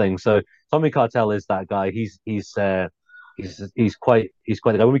done this thing. So Tommy Cartel is that guy. He's quite the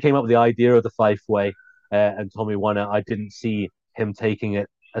guy. When we came up with the idea of the Fife Way, and Tommy won it, I didn't see him taking it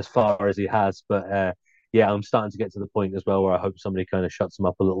as far as he has. But yeah, I'm starting to get to the point as well where I hope somebody kind of shuts him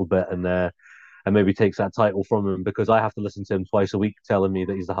up a little bit, and maybe takes that title from him, because I have to listen to him twice a week telling me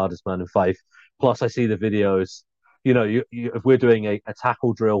that he's the hardest man in Fife. Plus, I see the videos. If we're doing a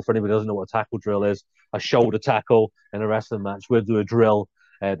tackle drill, for anybody who doesn't know what a tackle drill is, a shoulder tackle in a wrestling match, we'll do a drill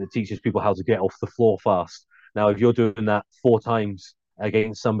that teaches people how to get off the floor fast. Now, if you're doing that 4 times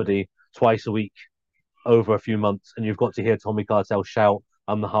against somebody twice a week over a few months, and you've got to hear Tommy Cartel shout,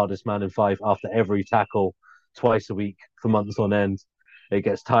 "I'm the hardest man in Fife" after every tackle twice a week for months on end, it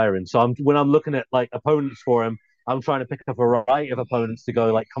gets tiring. So when I'm looking at like opponents for him, I'm trying to pick a variety of opponents to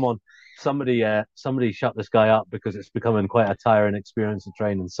go like, come on, somebody shut this guy up, because it's becoming quite a tiring experience of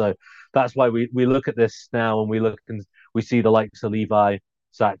training. So that's why we look at this now, and we look and we see the likes of Levi,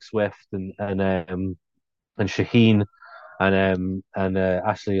 Zach Swift, and Shaheen, and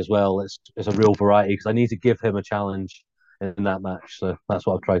Ashley as well. It's a real variety, because I need to give him a challenge in that match. So that's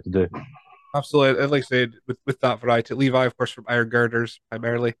what I've tried to do. Absolutely. And like I said, with that variety, Levi, of course, from Iron Girders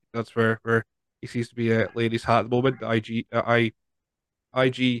primarily. That's where he seems to be a ladies' hat at the moment, the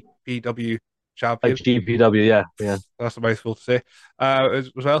IGPW champion. GPW, yeah, yeah, That's a mouthful to say. As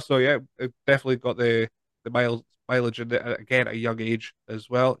well, so yeah, it definitely got the mileage in it again at a young age as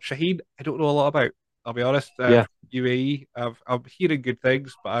well. Shaheen, I don't know a lot about. I'll be honest. yeah, UAE, I'm hearing good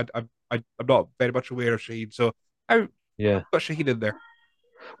things, but I'm not very much aware of Shaheen. So I yeah. got Shaheen in there.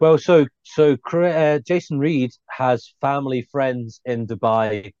 Well, Jason Reed has family friends in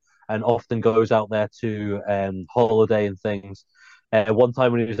Dubai and often goes out there to holiday and things. One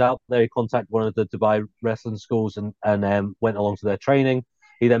time when he was out there, he contacted one of the Dubai wrestling schools and went along to their training.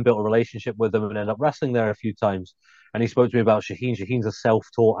 He then built a relationship with them and ended up wrestling there a few times. And he spoke to me about Shaheen. Shaheen's a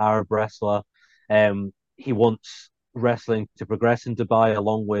self-taught Arab wrestler. He wants wrestling to progress in Dubai,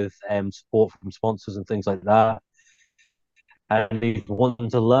 along with support from sponsors and things like that, and he's wanting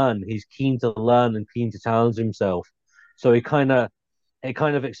to learn. He's keen to learn and keen to challenge himself. So it kind of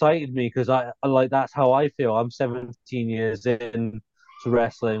excited me, because I like that's how I feel. I'm 17 years in to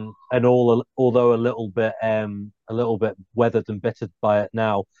wrestling, and although a little bit weathered and bittered by it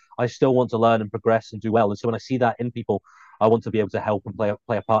now, I still want to learn and progress and do well. And so when I see that in people, I want to be able to help and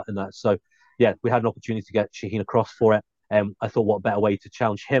play a part in that. So yeah, we had an opportunity to get Shaheen across for it. I thought, what better way to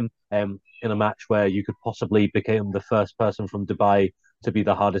challenge him in a match where you could possibly become the first person from Dubai to be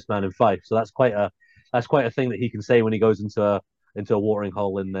the hardest man in Fife. So that's quite a thing that he can say when he goes into a watering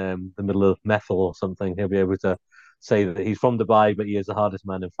hole in the middle of Methil or something. He'll be able to say that he's from Dubai, but he is the hardest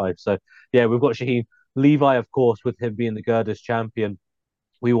man in Fife. So yeah, we've got Shaheen. Levi, of course, with him being the Girders champion,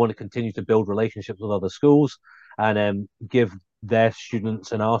 we want to continue to build relationships with other schools and give their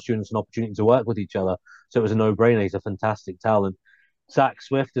students and our students an opportunity to work with each other. So it was a no-brainer. He's a fantastic talent. Zach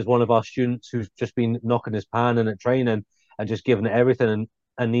Swift is one of our students who's just been knocking his pan in at training and just giving it everything.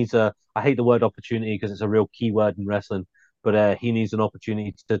 and needs a, I hate the word opportunity because it's a real key word in wrestling, but he needs an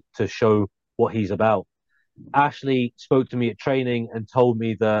opportunity to show what he's about. Ashley spoke to me at training and told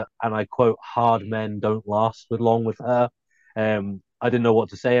me that, and I quote, hard men don't last with long with her. I didn't know what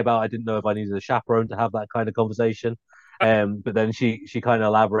to say about it. I didn't know if I needed a chaperone to have that kind of conversation. But then she kind of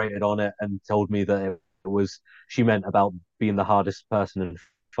elaborated on it and told me that it was, she meant about being the hardest person in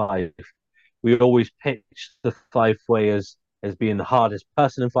five. We always pitched the five way as being the hardest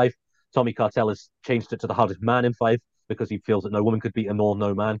person in five. Tommy Cartel has changed it to the hardest man in five because he feels that no woman could beat him or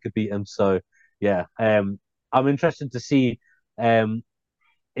no man could beat him. So yeah, I'm interested to see um,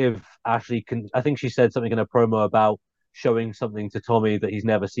 if Ashley can. I think she said something in a promo about showing something to Tommy that he's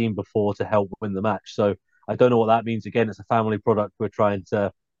never seen before to help win the match. So I don't know what that means. Again, it's a family product we're trying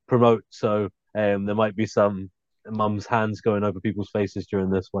to promote, so there might be some mum's hands going over people's faces during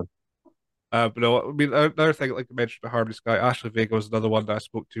this one. But no, I mean, another thing I'd like to mention about Harmony Sky, Ashley Vega was another one that I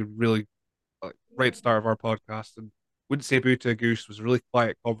spoke to really like right at the start of our podcast, and wouldn't say boo to a goose was a really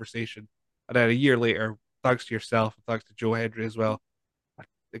quiet conversation. And then a year later, thanks to yourself and thanks to Joe Hendry as well,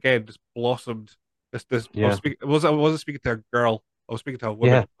 again just blossomed. This I was Yeah, speaking. I wasn't speaking to a girl. I was speaking to a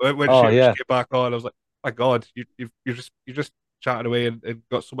woman. yeah, When oh she yeah, came back on, I was like, my God, you're just chatting away and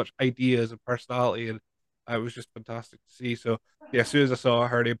got so much ideas and personality, and it was just fantastic to see. So yeah, as soon as I saw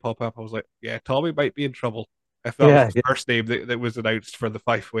her name pop up, I was like, yeah, Tommy might be in trouble if that was yeah, his first name that was announced for the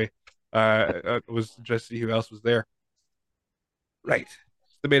five way. It was interesting to see who else was there. Right,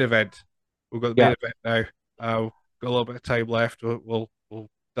 the main event. We've got the main yeah, event now. Got a little bit of time left. We'll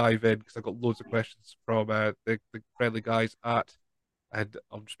dive in because I've got loads of questions from the friendly guys at, and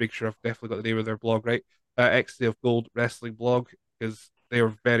I'll just make sure I've definitely got the name of their blog right. Ecstasy of Gold Wrestling blog, because they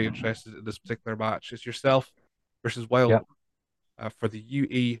were very interested in this particular match. It's yourself versus yeah, Wild for the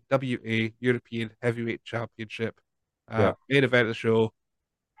UEWA European Heavyweight Championship. yeah, Main event of the show.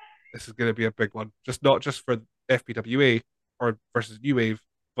 This is going to be a big one, just not just for FPWA or versus New Wave,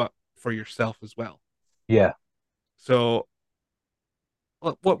 but for yourself as well. yeah. So,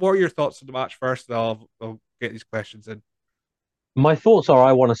 what are your thoughts on the match first? And I'll get these questions in. My thoughts are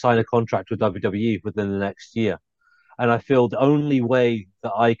I want to sign a contract with WWE within the next year. And I feel the only way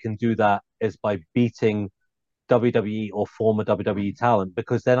that I can do that is by beating WWE or former WWE talent,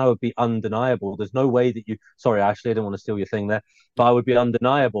 because then I would be undeniable. There's no way that you, sorry, Ashley, I didn't want to steal your thing there, but I would be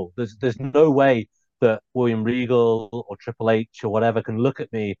undeniable. There's no way that William Regal or Triple H or whatever can look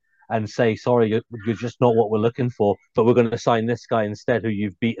at me and say, sorry, you're just not what we're looking for, but we're going to sign this guy instead who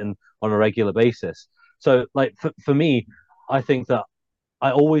you've beaten on a regular basis. So, like, for me, I think that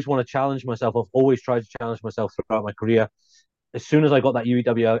I always want to challenge myself. I've always tried to challenge myself throughout my career. As soon as I got that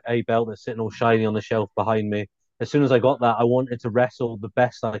UEWA belt that's sitting all shiny on the shelf behind me, as soon as I got that, I wanted to wrestle the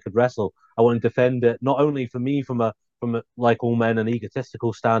best I could wrestle. I wanted to defend it, not only for me from a like all men an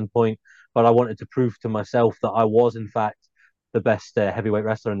egotistical standpoint, but I wanted to prove to myself that I was in fact the best heavyweight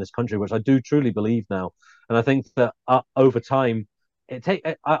wrestler in this country, which I do truly believe now. And I think that over time,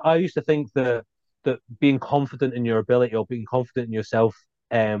 I used to think that being confident in your ability or being confident in yourself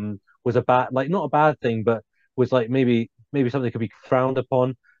was a bad, like not a bad thing, but was like maybe something that could be frowned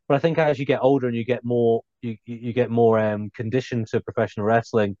upon. But I think as you get older and you get more you get more conditioned to professional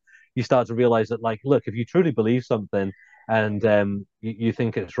wrestling, you start to realize that, like, look, if you truly believe something and you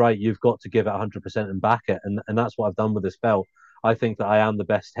think it's right, you've got to give it 100% and back it. And that's what I've done with this belt. I think that I am the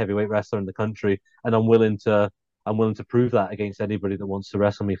best heavyweight wrestler in the country, and I'm willing to prove that against anybody that wants to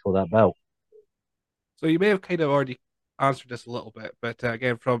wrestle me for that belt. So you may have kind of already answered this a little bit, but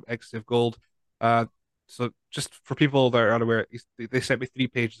again, from Ecstasy of Gold. Uh, so just for people that are unaware, they sent me 3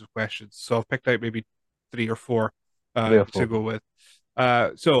 pages of questions, so I've picked out maybe 3 or 4 to Therefore, go with.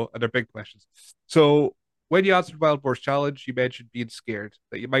 And they're big questions. So when you answered Wild Boar's challenge, you mentioned being scared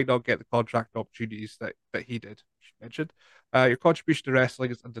that you might not get the contract opportunities that he did. You mentioned your contribution to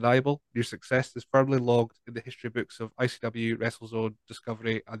wrestling is undeniable. Your success is firmly logged in the history books of ICW, WrestleZone,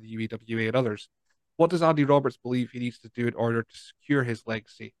 Discovery, and the UEWA and others. What does Andy Roberts believe he needs to do in order to secure his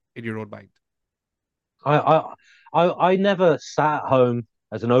legacy in your own mind? I, I, I never sat at home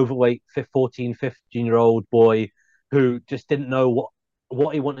as an overweight 14, 15-year-old boy who just didn't know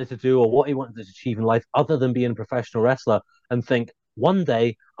what he wanted to do or what he wanted to achieve in life other than being a professional wrestler and think, one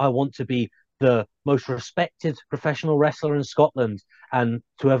day I want to be the most respected professional wrestler in Scotland and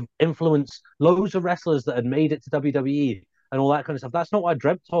to have influenced loads of wrestlers that had made it to WWE and all that kind of stuff. That's not what I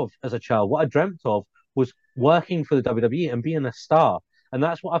dreamt of as a child. What I dreamt of was working for the WWE and being a star. And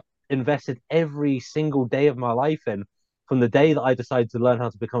that's what I've invested every single day of my life in, from the day that I decided to learn how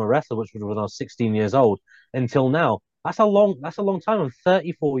to become a wrestler, which was when I was 16 years old, until now. That's a long time. I'm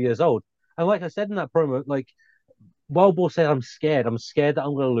 34 years old. And like I said in that promo, like Wild Boar said, I'm scared. I'm scared that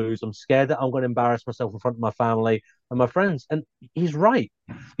I'm going to lose. I'm scared that I'm going to embarrass myself in front of my family and my friends. And he's right.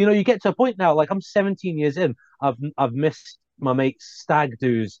 You know, you get to a point now, like I'm 17 years in. I've missed my mates' stag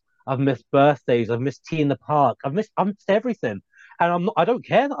do's. I've missed birthdays. I've missed tea in the park. I've missed everything. And I don't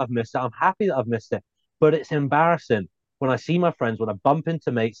care that I've missed it. I'm happy that I've missed it. But it's embarrassing when I see my friends, when I bump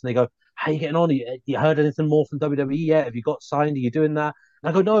into mates and they go, how you getting on? You heard anything more from WWE yet? Have you got signed? Are you doing that? And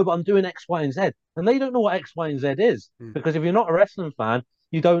I go, no, but I'm doing X, Y, and Z. And they don't know what X, Y, and Z is. Hmm. Because if you're not a wrestling fan,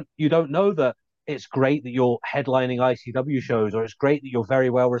 you don't know that it's great that you're headlining ICW shows, or it's great that you're very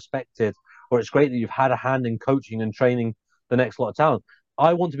well respected, or it's great that you've had a hand in coaching and training the next lot of talent.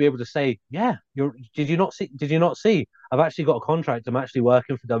 I want to be able to say, yeah, did you not see? Did you not see? I've actually got a contract. I'm actually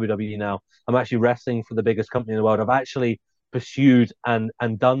working for WWE now. I'm actually wrestling for the biggest company in the world. I've actually pursued and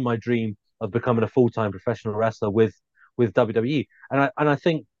done my dream of becoming a full-time professional wrestler with WWE. And I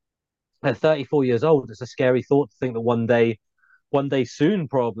think at 34 years old, it's a scary thought to think that one day soon,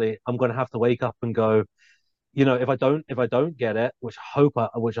 probably, I'm going to have to wake up and go, you know, if I don't get it, which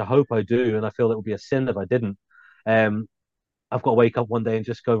I hope I do, and I feel it would be a sin if I didn't. Um, I've got to wake up one day and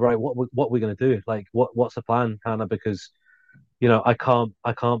just go, right, what are we going to do? Like, what's the plan, Hannah? Because you know, I can't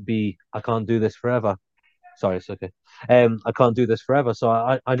do this forever. Sorry, it's okay. I can't do this forever, so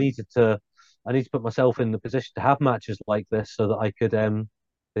I need to put myself in the position to have matches like this so that I could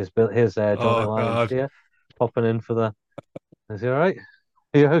here's Johnny Oh Lyons God. here popping in for the. Is he all right?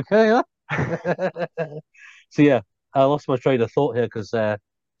 Are you okay? Huh? So yeah, I lost my train of thought here because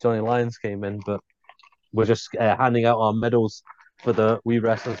Johnny Lyons came in, but we're just handing out our medals for the wee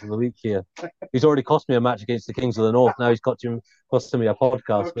wrestlers of the week here. He's already cost me a match against the Kings of the North. Now he's costing me a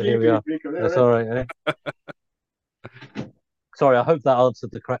podcast. But here we are. That's all right. Eh? Sorry, I hope that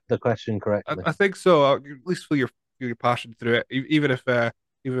answered the question correctly. I think so. At least feel your passion through it, even if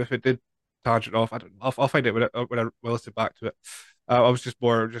it did tangent off. I don't. I'll find it when I listen back to it. I was just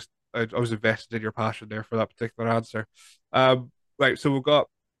more just I was invested in your passion there for that particular answer. Right. So we've got.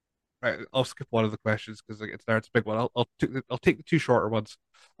 Right. I'll skip one of the questions because it's there. It's a big one. I'll take the two shorter ones.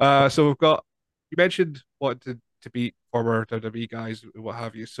 So we've got. You mentioned wanting to beat former WWE guys, what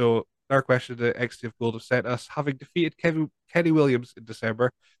have you. So our question that XT of Gold have sent us, having defeated Kenny Williams in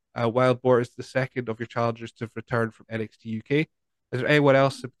December, Wild Boar is the second of your challengers to return from NXT UK. Is there anyone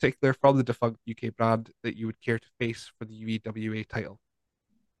else in particular from the defunct UK brand that you would care to face for the UEWA title?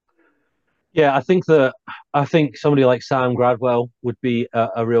 Yeah, I think somebody like Sam Gradwell would be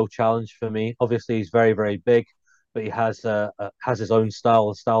a real challenge for me. Obviously, he's very very big, but he has his own style,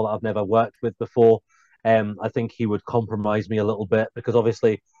 a style that I've never worked with before. I think he would compromise me a little bit because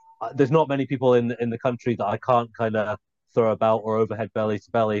obviously there's not many people in the country that I can't kind of throw about or overhead belly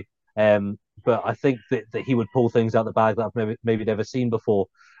to belly. But I think that he would pull things out the bag that I've maybe never seen before,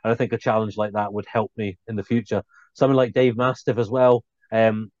 and I think a challenge like that would help me in the future. Someone like Dave Mastiff as well.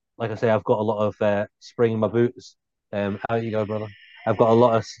 Like I say, I've got a lot of spring in my boots. How you go, brother? I've got a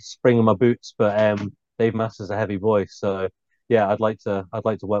lot of spring in my boots, but Dave Masters a heavy boy, so yeah, I'd like to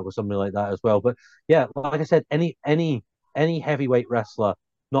work with somebody like that as well. But yeah, like I said, any heavyweight wrestler,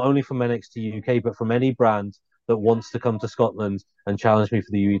 not only from NXT UK, but from any brand that wants to come to Scotland and challenge me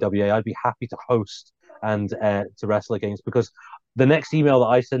for the UEWA, I'd be happy to host and to wrestle against because the next email that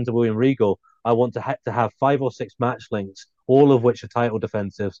I send to William Regal, I want to have 5 or 6 match links, all of which are title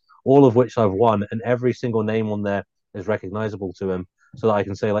defensives, all of which I've won, and every single name on there is recognizable to him, so that I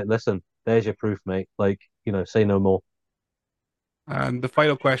can say like, listen, there's your proof, mate. Like, you know, say no more. And the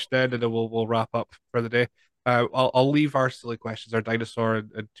final question then, and then we'll wrap up for the day. I'll leave our silly questions, our dinosaur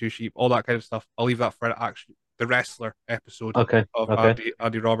and two sheep, all that kind of stuff. I'll leave that for actually the wrestler episode Okay, of okay.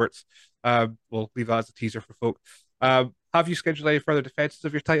 Andy Roberts. We'll leave that as a teaser for folk. Have you scheduled any further defenses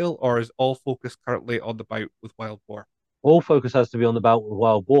of your title, or is all focus currently on the bout with Wild Boar? All focus has to be on the bout with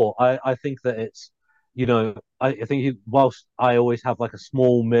Wild Boar. I think that it's, you know, I think whilst I always have like a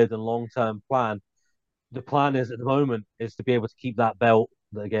small, mid, and long term plan, the plan is at the moment is to be able to keep that belt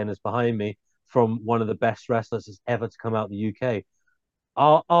that again is behind me from one of the best wrestlers that's ever to come out of the UK.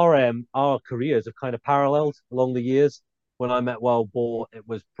 Our careers have kind of paralleled along the years. When I met Wild Boar, it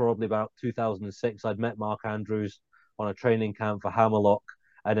was probably about 2006. I'd met Mark Andrews on a training camp for Hammerlock,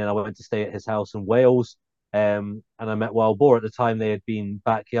 and then I went to stay at his house in Wales. And I met Wild Boar at the time. They had been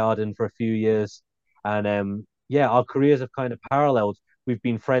backyarding for a few years, and yeah, our careers have kind of paralleled. We've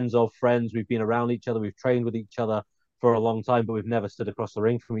been friends of friends. We've been around each other. We've trained with each other for a long time, but we've never stood across the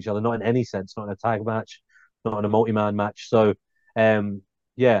ring from each other, not in any sense, not in a tag match, not in a multi-man match. So um,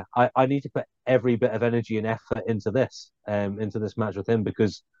 yeah, I need to put every bit of energy and effort into this match with him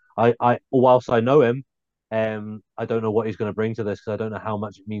because whilst I know him, I don't know what he's going to bring to this because I don't know how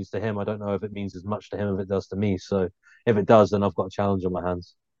much it means to him. I don't know if it means as much to him as it does to me. So if it does, then I've got a challenge on my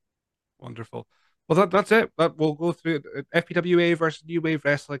hands. Wonderful. Well, that's it. We'll go through it. FPWA versus New Wave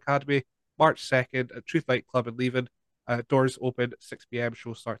Wrestling Academy, March 2nd at Truth Light Club in Leven. Doors open at 6 p.m.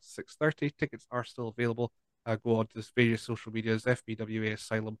 Show starts at 6:30. Tickets are still available. Go on to the various social medias, FPWA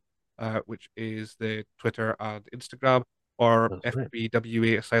Asylum, which is the Twitter and Instagram, or That's right.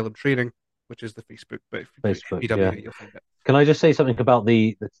 FPWA Asylum Training, which is the Facebook. But if you put Facebook, yeah. FPWA, you'll find it. Can I just say something about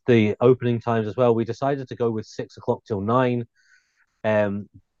the opening times as well? We decided to go with 6 o'clock till 9, um,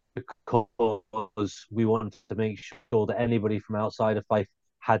 because we wanted to make sure that anybody from outside of Fife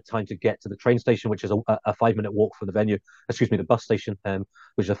had time to get to the train station, which is a 5 minute walk from the venue. Excuse me, the bus station,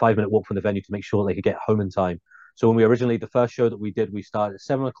 which is a 5 minute walk from the venue to make sure they could get home in time. So when we originally the first show that we did, we started at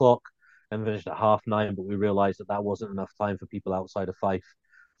 7 o'clock and finished at half 9, but we realised that that wasn't enough time for people outside of Fife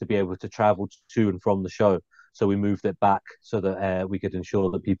to be able to travel to and from the show. So we moved it back so that we could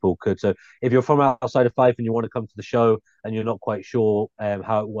ensure that people could. So if you're from outside of Fife and you want to come to the show and you're not quite sure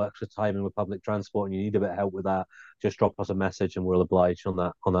how it works with timing with public transport and you need a bit of help with that, just drop us a message and we'll oblige on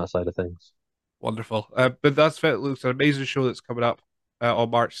that side of things. Wonderful. But that's it. It looks an amazing show that's coming up on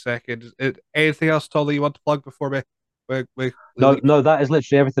March 2nd. Anything else, Tolly, you want to plug before we No, leave? no, that is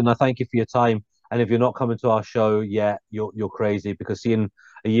literally everything. I thank you for your time. And if you're not coming to our show yet, you're crazy because in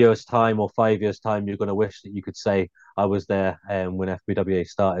a year's time or 5 years' time, you're going to wish that you could say I was there when FBWA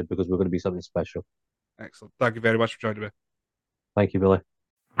started because we're going to be something special. Excellent. Thank you very much for joining me. Thank you, Billy.